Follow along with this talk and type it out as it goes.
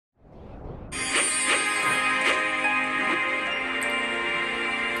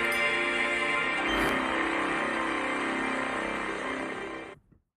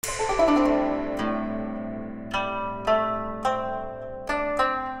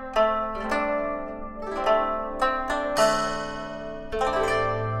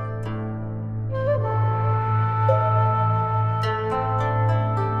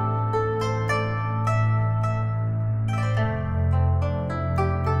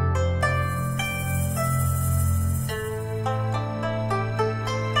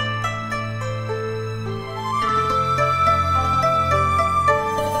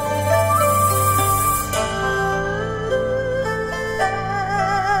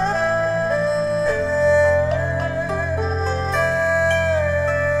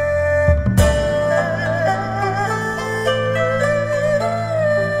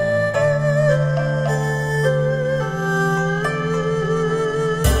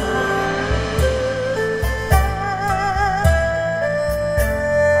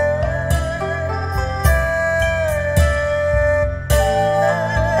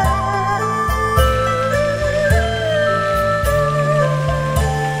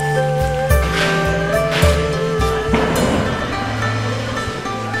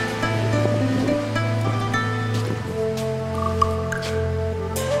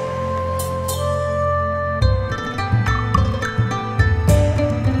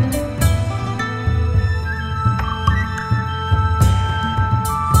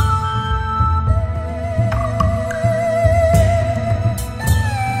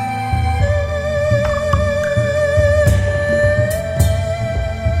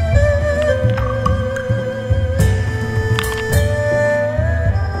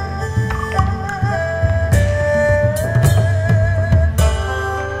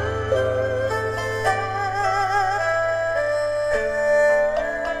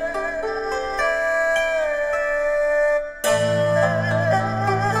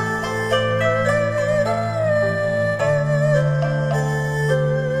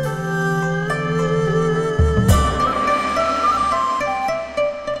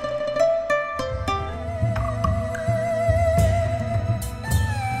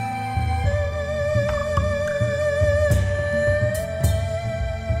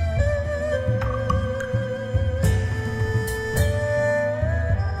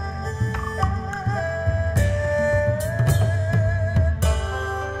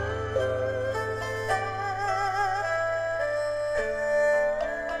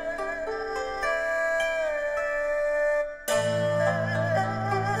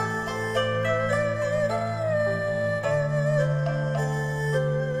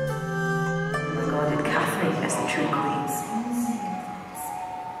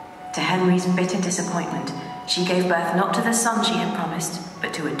Henry's bitter disappointment, she gave birth not to the son she had promised,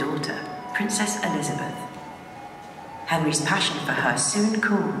 but to a daughter, Princess Elizabeth. Henry's passion for her soon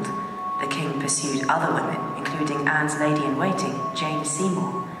cooled. The king pursued other women, including Anne's lady-in-waiting, Jane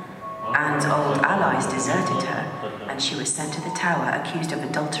Seymour. Anne's old allies deserted her, and she was sent to the Tower accused of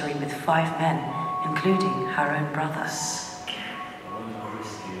adultery with 5 men, including her own brother.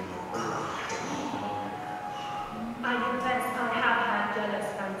 I confess I have had jealous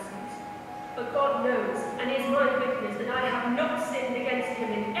fancies, but God knows, and is my witness, that I have not sinned against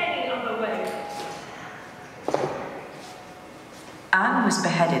him in any other way. Anne was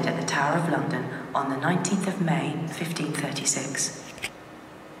beheaded at the Tower of London on the 19th of May, 1536.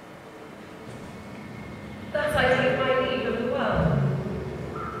 Thus I take my leave of the world,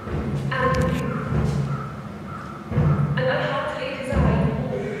 and of you, and I heartily desire you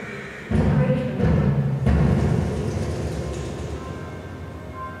all to pray for me.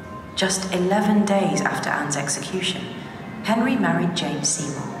 Just 11 days after Anne's execution, Henry married Jane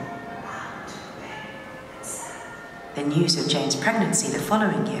Seymour. The news of Jane's pregnancy the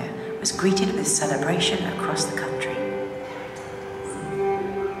following year was greeted with celebration across the country.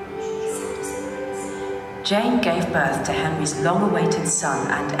 Jane gave birth to Henry's long-awaited son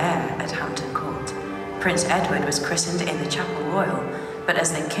and heir at Hampton Court. Prince Edward was christened in the Chapel Royal, but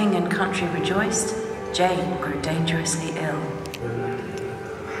as the king and country rejoiced, Jane grew dangerously ill.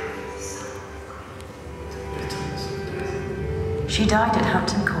 She died at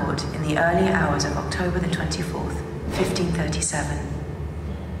Hampton Court in the early hours of October the 24th,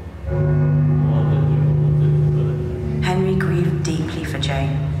 1537. Henry grieved deeply for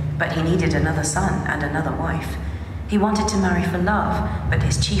Jane, but he needed another son and another wife. He wanted to marry for love, but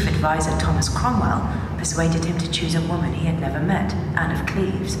his chief advisor, Thomas Cromwell, persuaded him to choose a woman he had never met, Anne of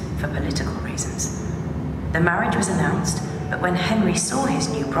Cleves, for political reasons. The marriage was announced, but when Henry saw his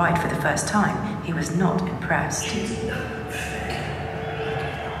new bride for the first time, he was not impressed.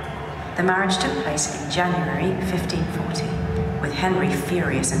 The marriage took place in January 1540, with Henry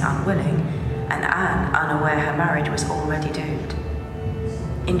furious and unwilling, and Anne unaware her marriage was already doomed.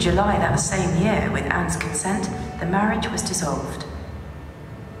 In July that same year, with Anne's consent, the marriage was dissolved.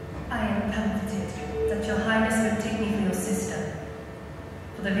 I am comforted that your Highness would take me for your sister,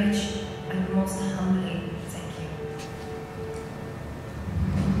 for the which I most humbly thank you.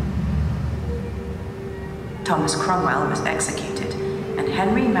 Thomas Cromwell was executed, and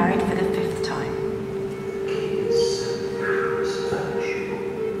Henry married for the 5th time.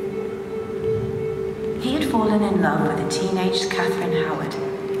 He had fallen in love with a teenage Catherine Howard.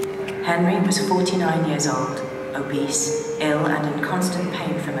 Henry was 49 years old, obese, ill, and in constant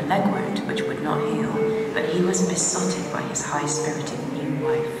pain from a leg wound which would not heal, but he was besotted by his high-spirited new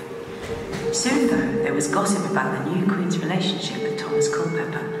wife. Soon, though, there was gossip about the new queen's relationship with Thomas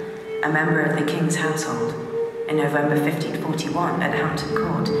Culpeper, a member of the king's household. In November 1541, at Hampton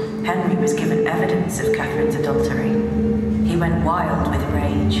Court, Henry was given evidence of Catherine's adultery. He went wild with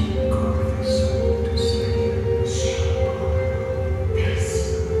rage.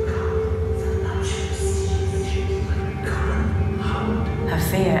 Her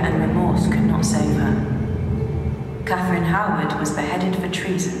fear and remorse could not save her. Catherine Howard was beheaded for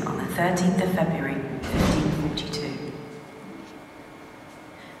treason on the 13th of February, 1542.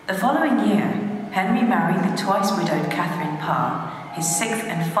 The following year, Henry married the twice-widowed Catherine Parr, his 6th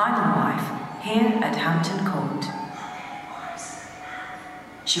and final wife, here at Hampton Court.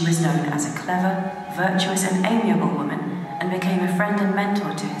 She was known as a clever, virtuous and amiable woman, and became a friend and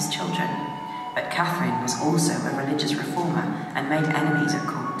mentor to his children. But Catherine was also a religious reformer and made enemies at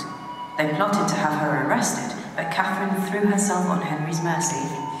court. They plotted to have her arrested, but Catherine threw herself on Henry's mercy,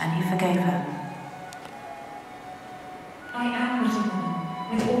 and he forgave her. I am but a woman,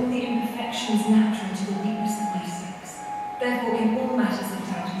 with all the imperfections natural to the weakness of my sex. Therefore, in all matters of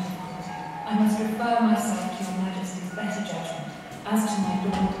doubt and difficulty, I must refer myself to your Majesty's better judgment, as to my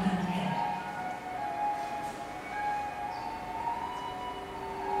Lord and Head.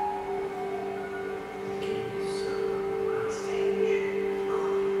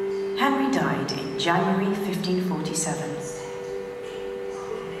 Henry died in January 1547.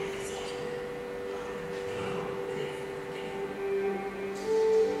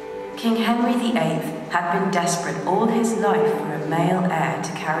 King Henry VIII had been desperate all his life for a male heir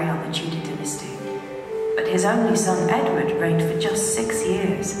to carry on the Tudor dynasty, but his only son Edward reigned for just 6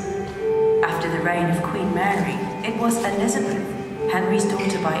 years. After the reign of Queen Mary, it was Elizabeth, Henry's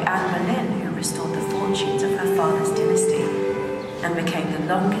daughter by Anne Boleyn, who restored the fortunes of her father's dynasty and became the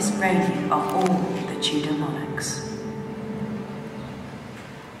longest reigning of all the Tudor monarchs.